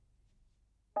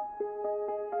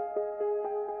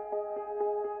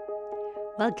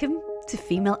Welcome to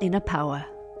Female Inner Power,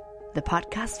 the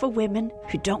podcast for women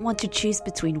who don't want to choose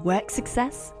between work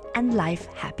success and life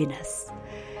happiness.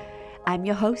 I'm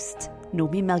your host,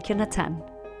 Nomi Melchior-Natan,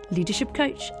 leadership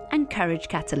coach and courage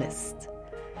catalyst.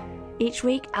 Each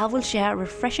week, I will share a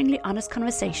refreshingly honest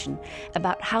conversation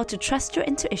about how to trust your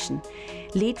intuition,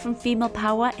 lead from female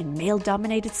power in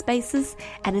male-dominated spaces,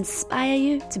 and inspire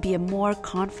you to be a more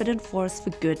confident force for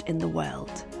good in the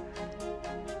world.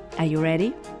 Are you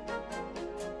ready?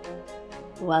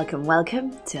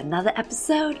 Welcome to another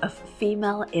episode of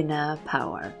Female Inner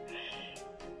Power.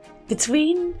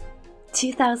 Between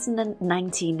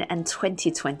 2019 and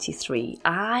 2023,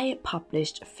 I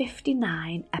published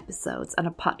 59 episodes on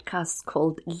a podcast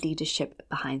called Leadership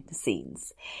Behind the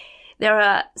Scenes. There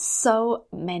are so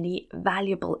many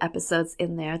valuable episodes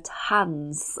in there,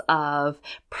 tons of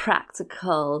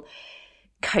practical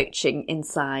coaching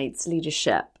insights,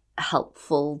 leadership,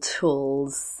 helpful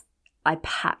tools. I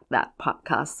packed that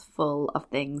podcast full of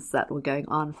things that were going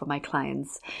on for my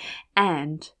clients,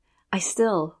 and I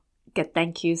still get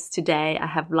thank yous today. I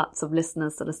have lots of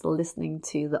listeners that are still listening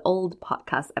to the old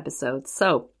podcast episodes.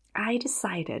 So I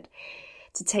decided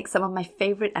to take some of my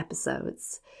favorite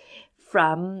episodes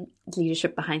from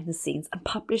Leadership Behind the Scenes and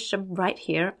publish them right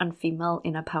here on Female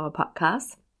Inner Power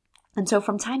Podcast. And so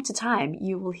from time to time,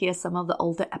 you will hear some of the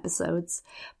older episodes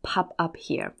pop up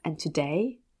here. And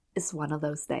today is one of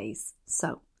those days.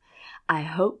 So I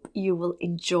hope you will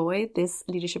enjoy this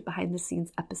Leadership Behind the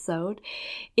Scenes episode.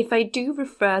 If I do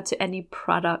refer to any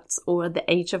products or the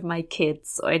age of my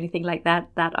kids or anything like that,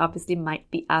 that obviously might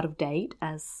be out of date.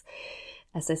 As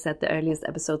I said, the earliest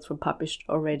episodes were published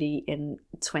already in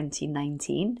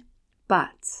 2019.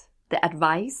 But the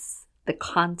advice, the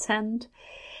content,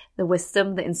 the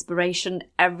wisdom, the inspiration,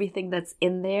 everything that's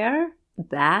in there,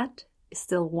 that is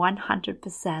still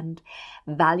 100%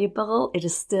 valuable. It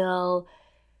is still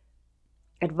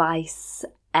advice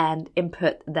and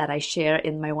input that I share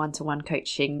in my one-to-one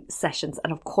coaching sessions.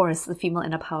 And of course, the Female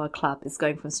Inner Power Club is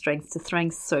going from strength to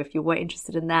strength. So if you were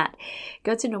interested in that,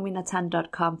 go to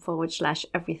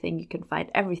nominatan.com/everything. You can find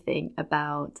everything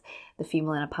about the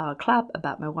Female Inner Power Club,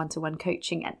 about my one-to-one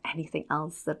coaching, and anything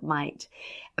else that might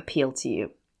appeal to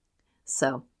you.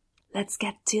 So let's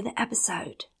get to the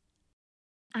episode.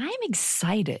 I'm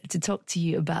excited to talk to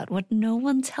you about what no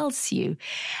one tells you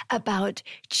about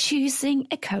choosing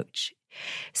a coach.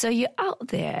 So you're out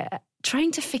there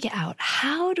trying to figure out,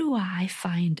 how do I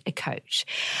find a coach?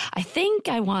 I think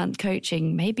I want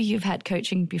coaching. Maybe you've had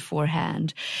coaching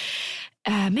beforehand.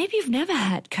 Maybe you've never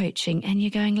had coaching and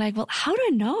you're going like, well, how do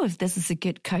I know if this is a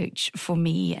good coach for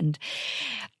me? And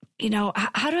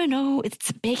how do I know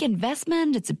it's a big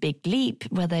investment, it's a big leap,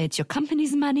 whether it's your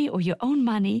company's money or your own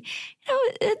money?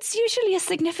 It's usually a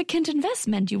significant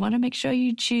investment. You want to make sure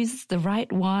you choose the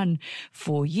right one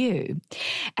for you.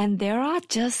 And there are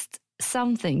just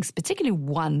some things, particularly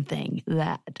one thing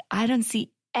that I don't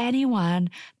see anyone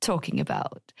talking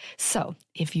about. So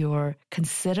if you're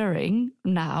considering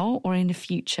now or in the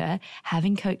future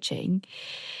having coaching,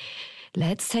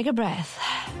 let's take a breath.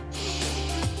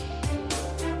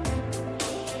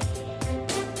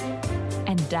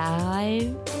 And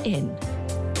dive in.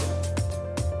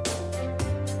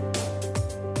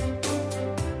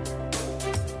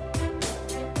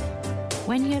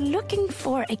 When you're looking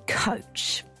for a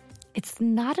coach, it's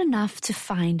not enough to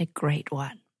find a great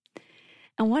one.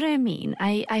 And what I mean,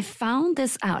 I found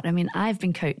this out. I mean, I've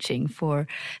been coaching for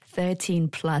 13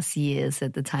 plus years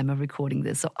at the time of recording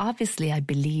this. So obviously I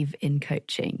believe in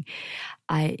coaching.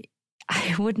 I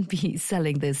wouldn't be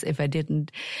selling this if I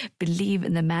didn't believe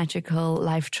in the magical,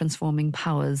 life-transforming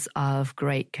powers of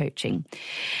great coaching.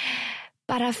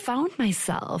 But I found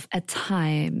myself at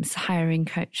times hiring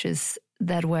coaches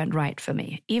that weren't right for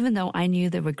me, even though I knew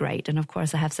they were great. And of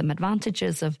course, I have some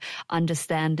advantages of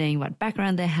understanding what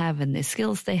background they have and the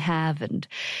skills they have and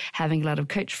having a lot of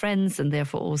coach friends, and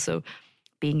therefore also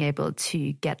being able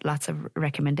to get lots of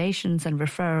recommendations and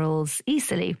referrals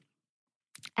easily.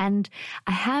 And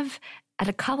I have, at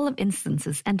a couple of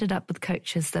instances, ended up with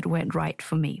coaches that weren't right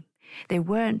for me. They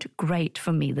weren't great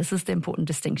for me. This is the important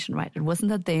distinction, right? It wasn't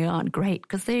that they aren't great,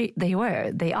 because they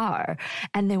are,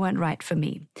 and they weren't right for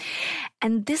me.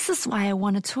 And this is why I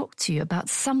want to talk to you about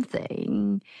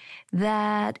something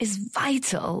that is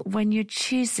vital when you're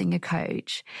choosing a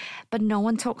coach, but no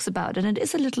one talks about it. And it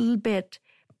is a little bit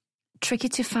tricky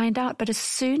to find out, but as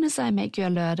soon as I make you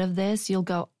alert of this, you'll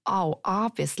go, oh,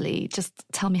 obviously, just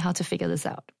tell me how to figure this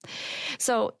out.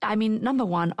 So, I mean, number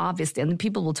one, obviously, and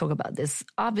people will talk about this,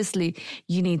 obviously,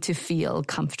 you need to feel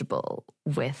comfortable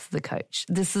with the coach.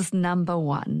 This is number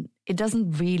one. it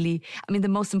doesn't really, I mean, the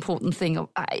most important thing,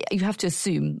 you have to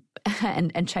assume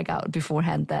and check out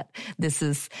beforehand that this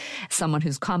is someone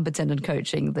who's competent in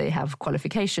coaching. They have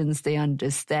qualifications, they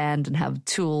understand and have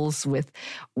tools with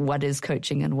what is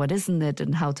coaching and what isn't it,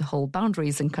 and how to hold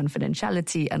boundaries and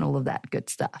confidentiality and all of that good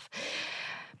stuff.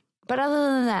 But other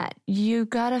than that, you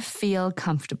gotta feel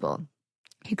comfortable.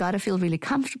 You got to feel really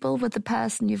comfortable with the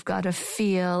person. You've got to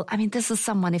feel, I mean, this is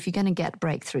someone, if you're going to get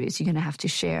breakthroughs, you're going to have to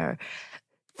share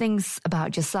things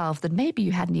about yourself that maybe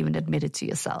you hadn't even admitted to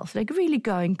yourself, like really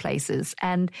going places.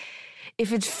 And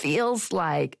if it feels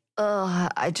like, oh,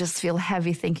 I just feel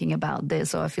heavy thinking about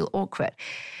this, or I feel awkward,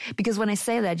 because when I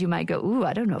say that, you might go, ooh,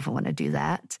 I don't know if I want to do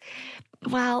that.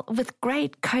 Well, with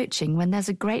great coaching, when there's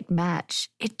a great match,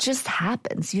 it just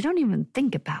happens. You don't even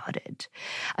think about it.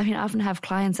 I mean, I often have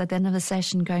clients at the end of a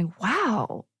session going,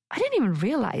 wow, I didn't even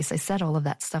realize I said all of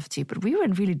that stuff to you, but we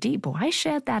went really deep. Or I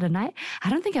shared that, and I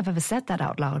don't think I've ever said that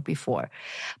out loud before.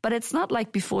 But it's not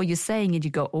like before you're saying it, you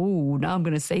go, oh, now I'm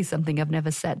going to say something I've never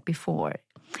said before.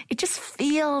 It just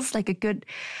feels like a good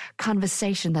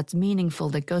conversation that's meaningful,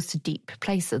 that goes to deep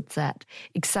places, that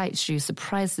excites you,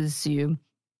 surprises you,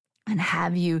 and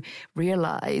have you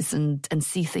realize and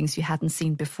see things you hadn't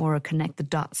seen before, or connect the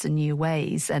dots in new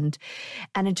ways. And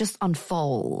it just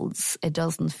unfolds. It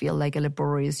doesn't feel like a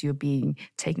laborious, you're being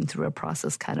taken through a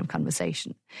process kind of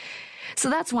conversation.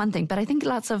 So that's one thing. But I think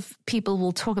lots of people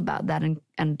will talk about that.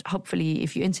 And hopefully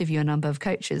if you interview a number of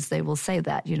coaches, they will say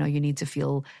that, you need to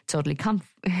feel totally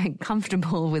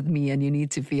comfortable with me, and you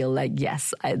need to feel like,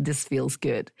 yes, this feels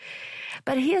good.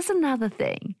 But here's another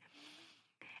thing.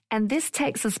 And this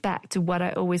takes us back to what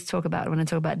I always talk about when I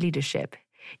talk about leadership.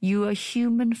 You are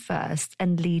human first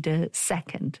and leader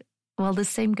second. Well, the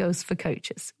same goes for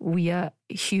coaches. We are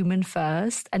human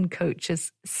first and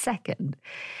coaches second.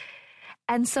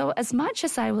 And so as much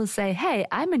as I will say, hey,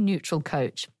 I'm a neutral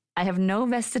coach, I have no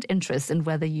vested interest in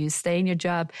whether you stay in your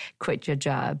job, quit your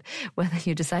job, whether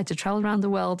you decide to travel around the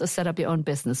world or set up your own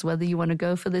business, whether you want to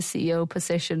go for the CEO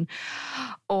position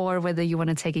or whether you want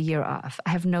to take a year off. I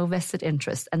have no vested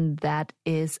interest. And that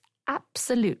is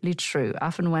absolutely true.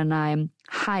 Often when I'm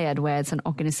hired where it's an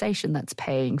organization that's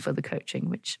paying for the coaching,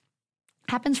 which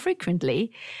happens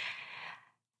frequently,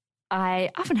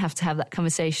 I often have to have that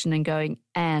conversation and going,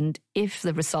 and if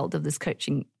the result of this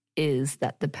coaching is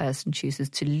that the person chooses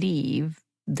to leave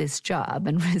this job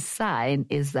and resign,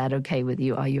 is that okay with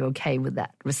you? Are you okay with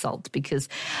that result? Because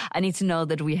I need to know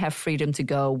that we have freedom to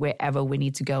go wherever we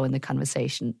need to go in the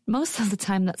conversation. Most of the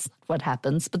time, that's not what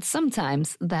happens, but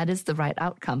sometimes that is the right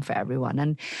outcome for everyone.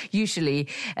 And usually,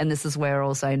 and this is where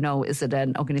also I know, is it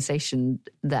an organization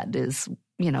that is,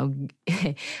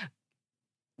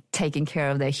 taking care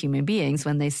of their human beings,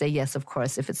 when they say, yes, of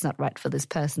course, if it's not right for this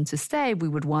person to stay, we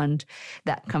would want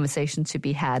that conversation to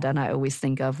be had. And I always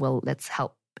think of, well, let's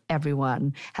help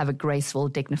everyone have a graceful,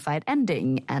 dignified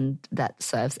ending. And that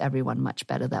serves everyone much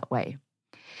better that way.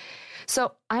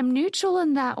 So I'm neutral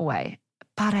in that way,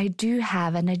 but I do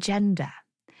have an agenda.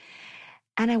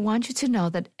 And I want you to know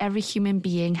that every human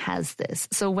being has this.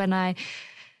 So when I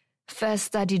first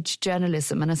studied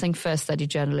journalism, and I think first studied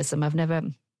journalism, I've never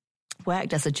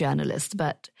worked as a journalist,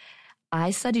 but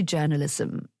I studied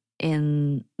journalism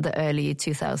in the early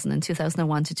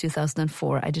 2001 to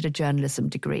 2004. I did a journalism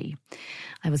degree.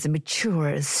 I was a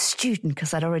mature student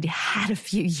because I'd already had a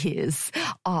few years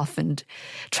off and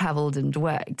traveled and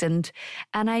worked. And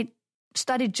I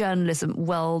studied journalism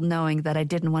well knowing that I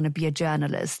didn't want to be a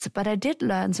journalist, but I did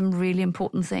learn some really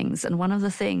important things. And one of the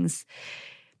things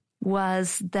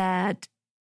was that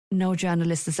no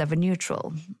journalist is ever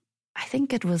neutral. I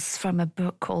think it was from a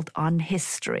book called On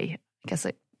History. I guess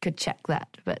I could check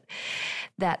that. But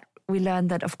that we learned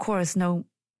that, of course, no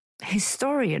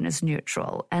historian is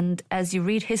neutral. And as you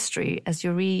read history, as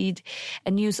you read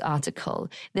a news article,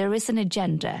 there is an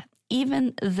agenda.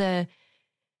 Even the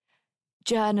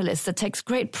journalist that takes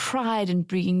great pride in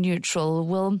being neutral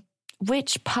will,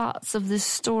 which parts of this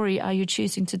story are you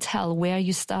choosing to tell? Where are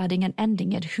you starting and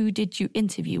ending it? Who did you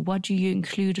interview? What do you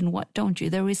include and what don't you?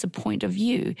 There is a point of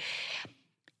view.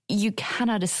 You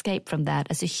cannot escape from that.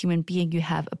 As a human being, you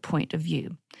have a point of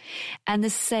view. And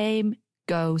the same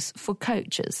goes for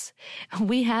coaches.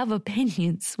 We have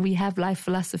opinions, we have life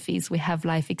philosophies, we have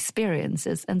life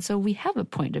experiences, and so we have a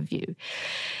point of view.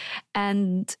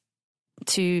 And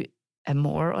to a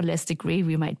more or less degree,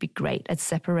 we might be great at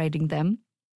separating them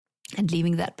and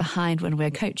leaving that behind when we're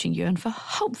coaching you, and for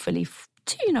hopefully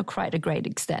to, quite a great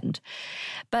extent.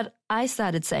 But I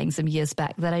started saying some years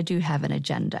back that I do have an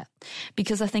agenda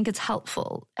because I think it's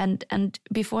helpful. And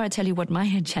before I tell you what my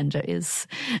agenda is,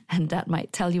 and that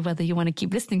might tell you whether you want to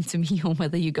keep listening to me or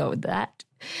whether you go with that,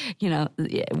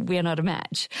 we're not a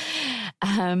match.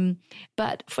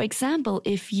 But for example,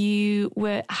 if you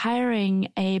were hiring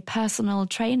a personal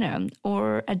trainer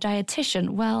or a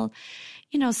dietitian, well,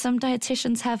 some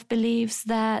dietitians have beliefs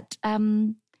that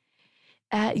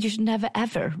you should never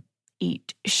ever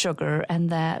eat sugar and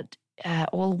that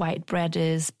all white bread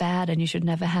is bad and you should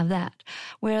never have that.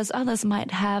 Whereas others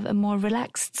might have a more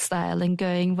relaxed style and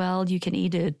going, well, you can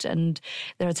eat it and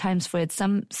there are times for it.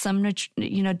 Some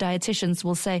dietitians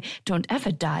will say, don't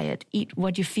ever diet, eat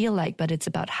what you feel like, but it's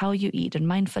about how you eat and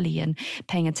mindfully and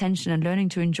paying attention and learning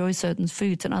to enjoy certain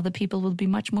foods. And other people will be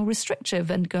much more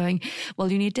restrictive and going,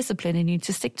 well, you need discipline and you need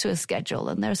to stick to a schedule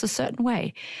and there's a certain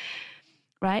way,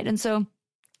 right? And so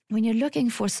when you're looking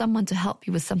for someone to help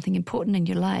you with something important in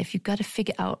your life, you've got to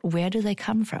figure out where do they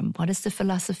come from? What is the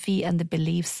philosophy and the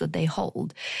beliefs that they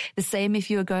hold? The same if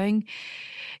you were going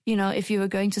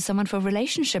to someone for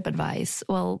relationship advice,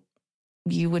 well,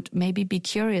 you would maybe be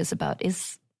curious about,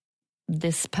 is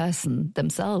this person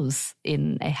themselves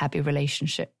in a happy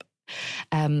relationship?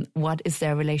 What is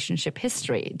their relationship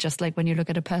history? Just like when you look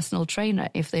at a personal trainer,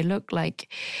 if they look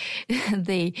like if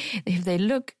they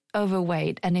look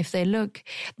overweight and if they look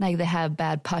like they have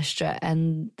bad posture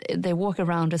and they walk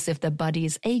around as if their body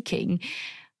is aching,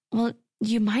 well,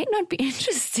 you might not be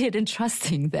interested in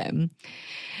trusting them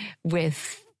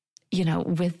with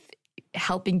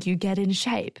helping you get in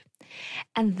shape.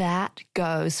 And that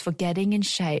goes for getting in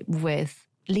shape with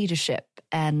leadership.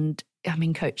 And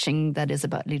coaching that is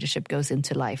about leadership goes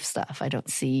into life stuff. I don't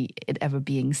see it ever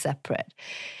being separate.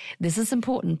 This is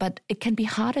important, but it can be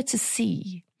harder to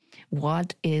see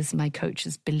what is my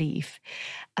coach's belief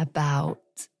about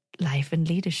life and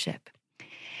leadership.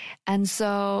 And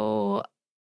so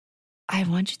I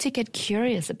want you to get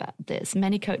curious about this.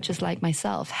 Many coaches like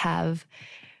myself have,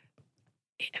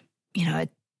 a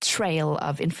trail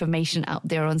of information out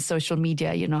there on social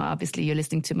media. Obviously you're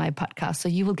listening to my podcast, so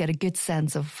you will get a good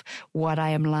sense of what I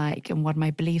am like and what my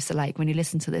beliefs are like when you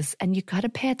listen to this. And you got to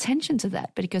pay attention to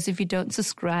that, because if you don't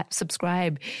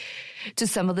subscribe to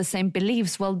some of the same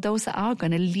beliefs, well, those are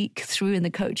going to leak through in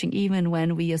the coaching, even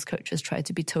when we as coaches try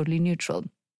to be totally neutral.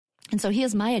 And so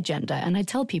here's my agenda. And I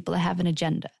tell people I have an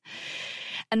agenda.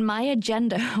 And my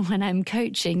agenda when I'm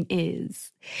coaching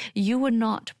is, you were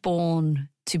not born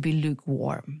to be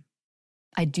lukewarm.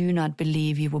 I do not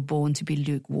believe you were born to be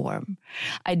lukewarm.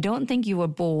 I don't think you were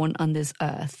born on this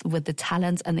earth with the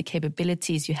talents and the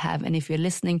capabilities you have. And if you're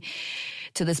listening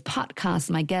to this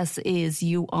podcast, my guess is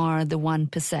you are the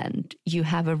 1%. You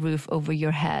have a roof over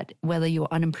your head, whether you're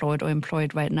unemployed or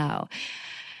employed right now.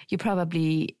 You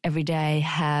probably every day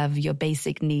have your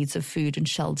basic needs of food and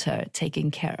shelter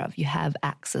taken care of. You have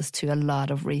access to a lot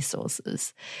of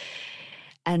resources.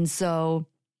 And so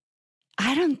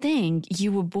I don't think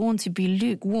you were born to be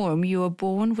lukewarm. You were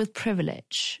born with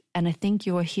privilege. And I think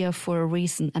you are here for a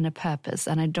reason and a purpose.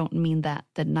 And I don't mean that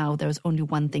now there's only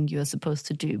one thing you are supposed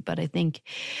to do. But I think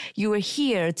you are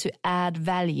here to add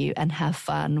value and have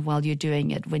fun while you're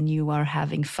doing it. When you are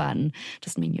having fun,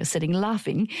 doesn't mean you're sitting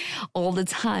laughing all the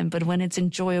time. But when it's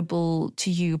enjoyable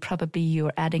to you, probably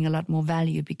you're adding a lot more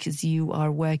value because you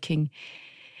are working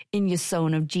in your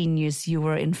zone of genius. You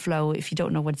are in flow. If you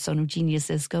don't know what zone of genius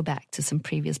is, go back to some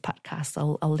previous podcasts.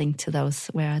 I'll link to those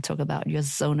where I talk about your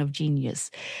zone of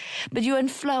genius. But you're in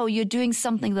flow. You're doing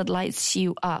something that lights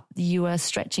you up. You are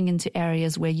stretching into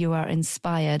areas where you are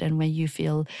inspired and where you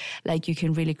feel like you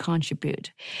can really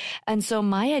contribute. And so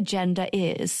my agenda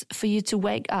is for you to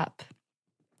wake up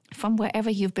from wherever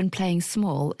you've been playing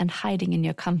small and hiding in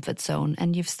your comfort zone,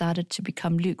 and you've started to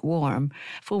become lukewarm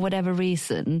for whatever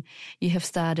reason. You have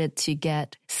started to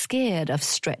get scared of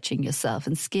stretching yourself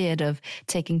and scared of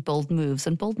taking bold moves.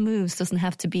 And bold moves doesn't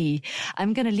have to be,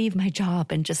 I'm going to leave my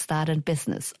job and just start a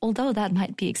business, although that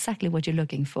might be exactly what you're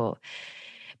looking for.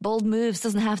 Bold moves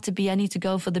doesn't have to be, I need to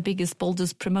go for the biggest,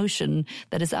 boldest promotion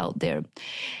that is out there,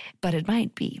 but it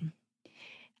might be.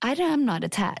 I am not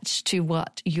attached to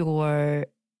what your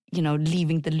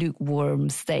leaving the lukewarm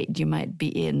state you might be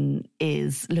in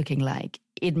is looking like.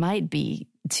 It might be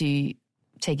to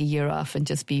take a year off and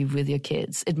just be with your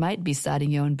kids. It might be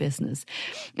starting your own business.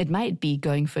 It might be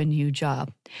going for a new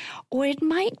job. Or it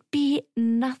might be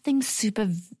nothing super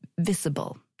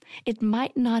visible. It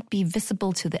might not be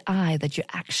visible to the eye that you're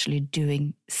actually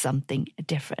doing something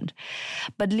different.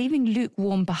 But leaving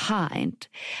lukewarm behind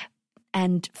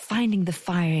and finding the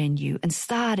fire in you and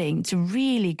starting to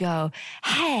really go,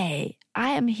 hey, I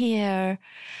am here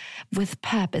with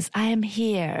purpose. I am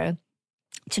here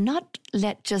to not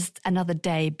let just another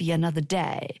day be another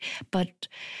day, but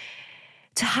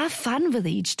to have fun with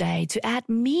each day, to add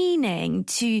meaning,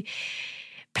 to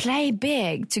play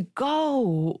big, to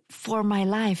go for my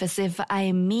life as if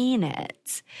I mean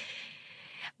it.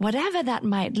 Whatever that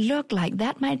might look like,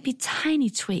 that might be tiny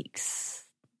tweaks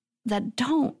that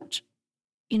don't,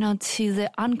 to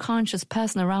the unconscious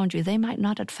person around you, they might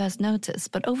not at first notice,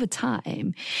 but over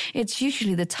time, it's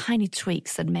usually the tiny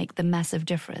tweaks that make the massive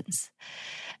difference.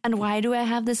 And why do I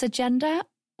have this agenda?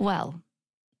 Well,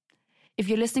 if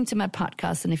you're listening to my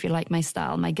podcast and if you like my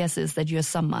style, my guess is that you're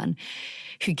someone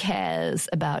who cares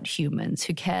about humans,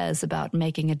 who cares about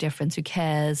making a difference, who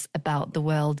cares about the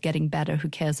world getting better, who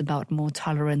cares about more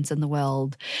tolerance in the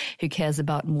world, who cares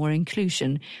about more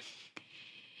inclusion,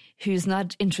 who's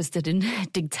not interested in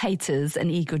dictators and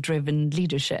ego-driven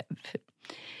leadership.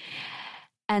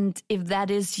 And if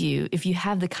that is you, if you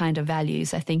have the kind of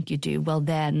values I think you do, well,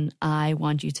 then I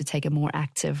want you to take a more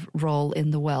active role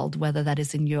in the world, whether that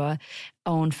is in your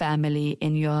own family,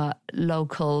 in your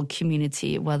local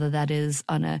community, whether that is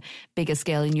on a bigger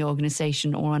scale in your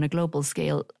organization or on a global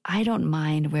scale. I don't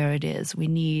mind where it is. We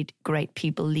need great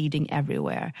people leading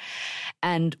everywhere.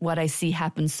 And what I see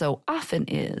happen so often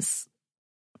is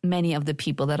many of the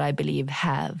people that I believe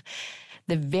have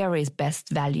the very best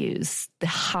values, the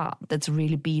heart that's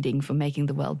really beating for making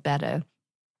the world better,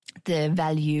 the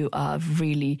value of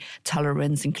really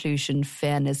tolerance, inclusion,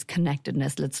 fairness,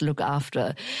 connectedness. Let's look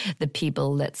after the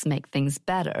people. Let's make things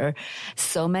better.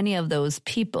 So many of those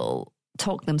people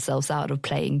talk themselves out of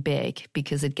playing big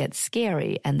because it gets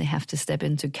scary and they have to step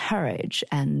into courage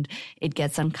and it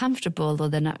gets uncomfortable or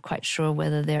they're not quite sure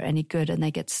whether they're any good and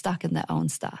they get stuck in their own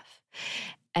stuff.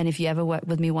 And if you ever work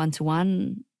with me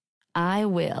one-to-one, I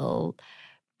will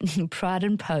prod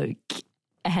and poke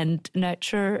and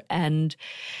nurture and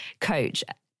coach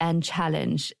and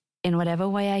challenge in whatever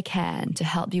way I can to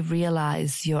help you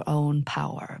realize your own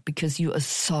power, because you are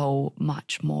so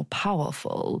much more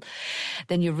powerful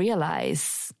than you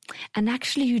realize. And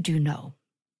actually you do know.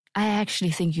 I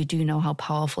actually think you do know how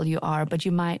powerful you are, but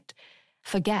you might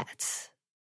forget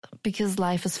because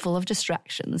life is full of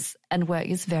distractions and work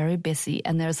is very busy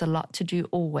and there's a lot to do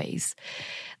always.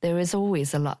 There is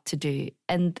always a lot to do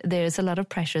and there's a lot of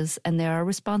pressures and there are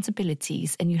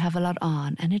responsibilities and you have a lot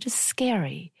on, and it is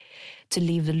scary to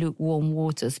leave the lukewarm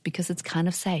waters because it's kind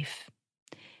of safe.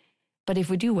 But if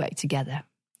we do work together,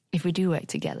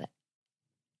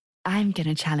 I'm going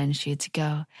to challenge you to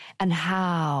go, and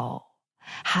how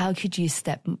could you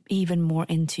step even more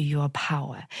into your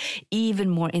power, even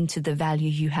more into the value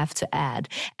you have to add?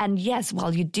 And yes,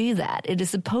 while you do that, it is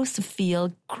supposed to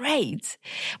feel great.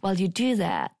 While you do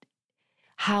that,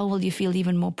 how will you feel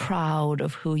even more proud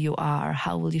of who you are?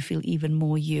 How will you feel even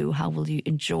more you? How will you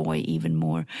enjoy even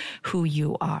more who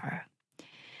you are?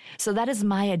 So that is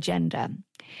my agenda.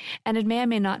 And it may or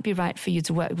may not be right for you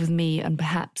to work with me, and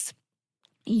perhaps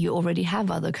you already have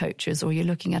other coaches or you're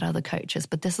looking at other coaches,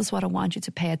 but this is what I want you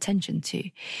to pay attention to.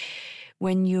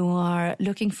 When you are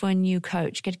looking for a new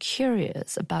coach, get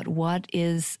curious about what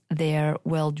is their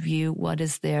worldview, what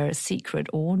is their secret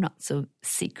or not so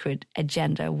secret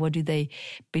agenda, what do they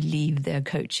believe their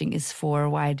coaching is for,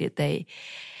 why did they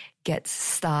get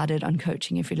started on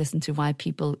coaching. If you listen to why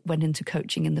people went into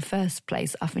coaching in the first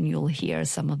place, often you'll hear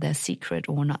some of their secret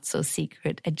or not so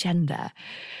secret agenda.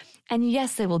 And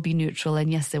yes, they will be neutral, and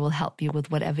yes, they will help you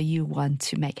with whatever you want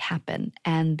to make happen.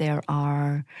 And there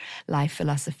are life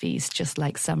philosophies, just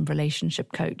like some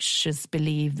relationship coaches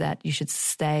believe that you should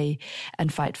stay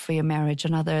and fight for your marriage,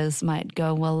 and others might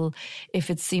go, well, if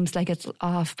it seems like it's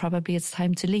off, probably it's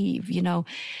time to leave. You know,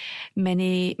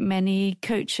 many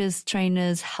coaches,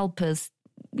 trainers, helpers,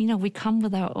 you know, we come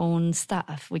with our own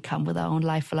stuff. We come with our own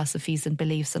life philosophies and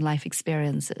beliefs and life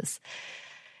experiences.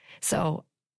 So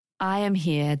I am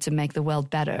here to make the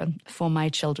world better for my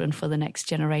children, for the next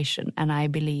generation. And I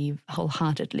believe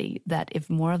wholeheartedly that if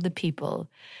more of the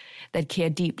people that care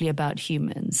deeply about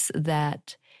humans,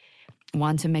 that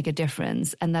want to make a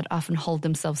difference, and that often hold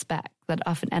themselves back, that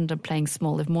often end up playing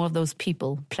small, if more of those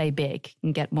people play big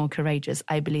and get more courageous,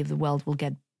 I believe the world will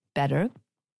get better,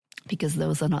 because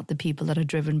those are not the people that are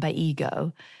driven by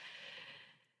ego.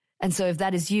 And so if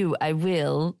that is you, I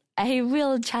will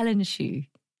challenge you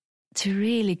to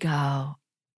really go,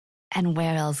 and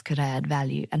where else could I add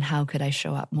value, and how could I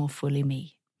show up more fully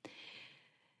me?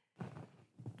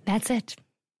 That's it.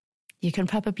 You can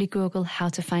probably Google how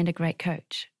to find a great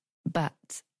coach, but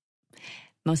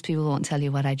most people won't tell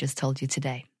you what I just told you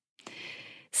today.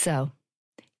 So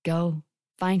go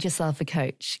find yourself a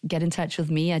coach. Get in touch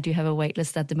with me. I do have a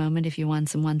waitlist at the moment if you want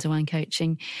some one-to-one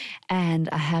coaching. And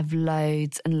I have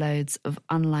loads and loads of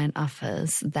online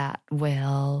offers that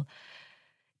will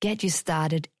get you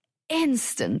started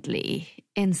instantly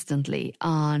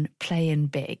on playing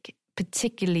big,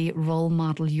 particularly Role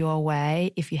Model Your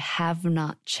Way. If you have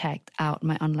not checked out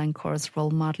my online course,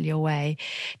 Role Model Your Way,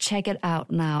 check it out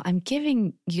now. I'm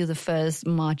giving you the first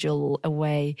module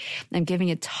away. I'm giving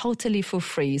it totally for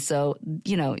free. So,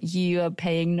 you are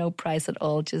paying no price at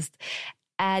all. Just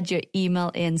add your email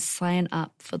in, sign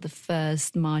up for the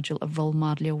first module of Role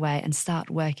Model Your Way, and start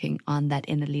working on that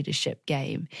inner leadership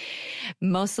game.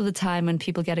 Most of the time when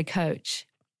people get a coach,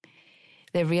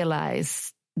 they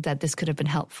realize that this could have been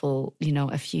helpful,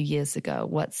 a few years ago.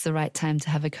 What's the right time to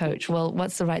have a coach? Well,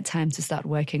 what's the right time to start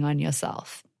working on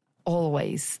yourself?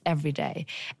 Always, every day.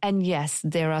 And yes,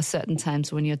 there are certain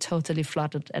times when you're totally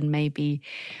flooded and maybe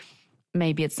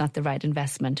it's not the right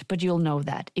investment, but you'll know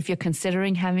that. If you're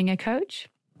considering having a coach,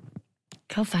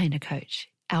 go find a coach.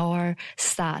 Or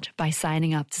start by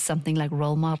signing up to something like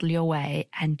Role Model Your Way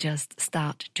and just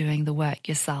start doing the work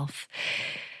yourself.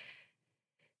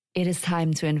 It is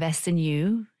time to invest in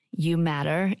you. You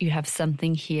matter. You have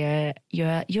something here.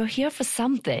 You're here for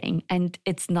something, and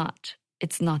it's not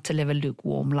to live a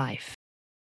lukewarm life.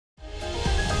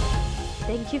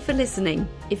 Thank you for listening.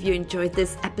 If you enjoyed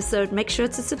this episode, make sure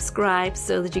to subscribe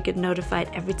so that you get notified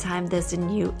every time there's a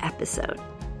new episode.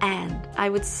 And I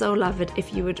would so love it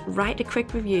if you would write a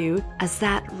quick review, as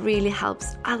that really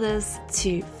helps others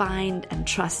to find and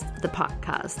trust the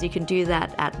podcast. You can do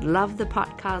that at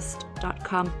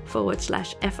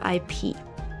lovethepodcast.com/FIP.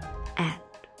 And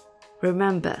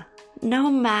remember, no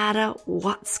matter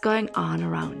what's going on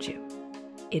around you,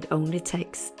 it only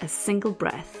takes a single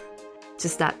breath to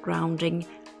start grounding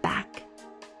back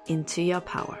into your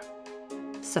power.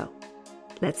 So,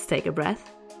 let's take a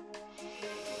breath.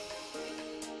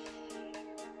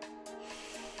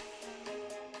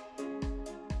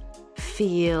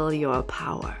 Feel your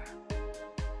power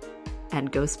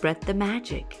and go spread the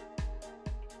magic.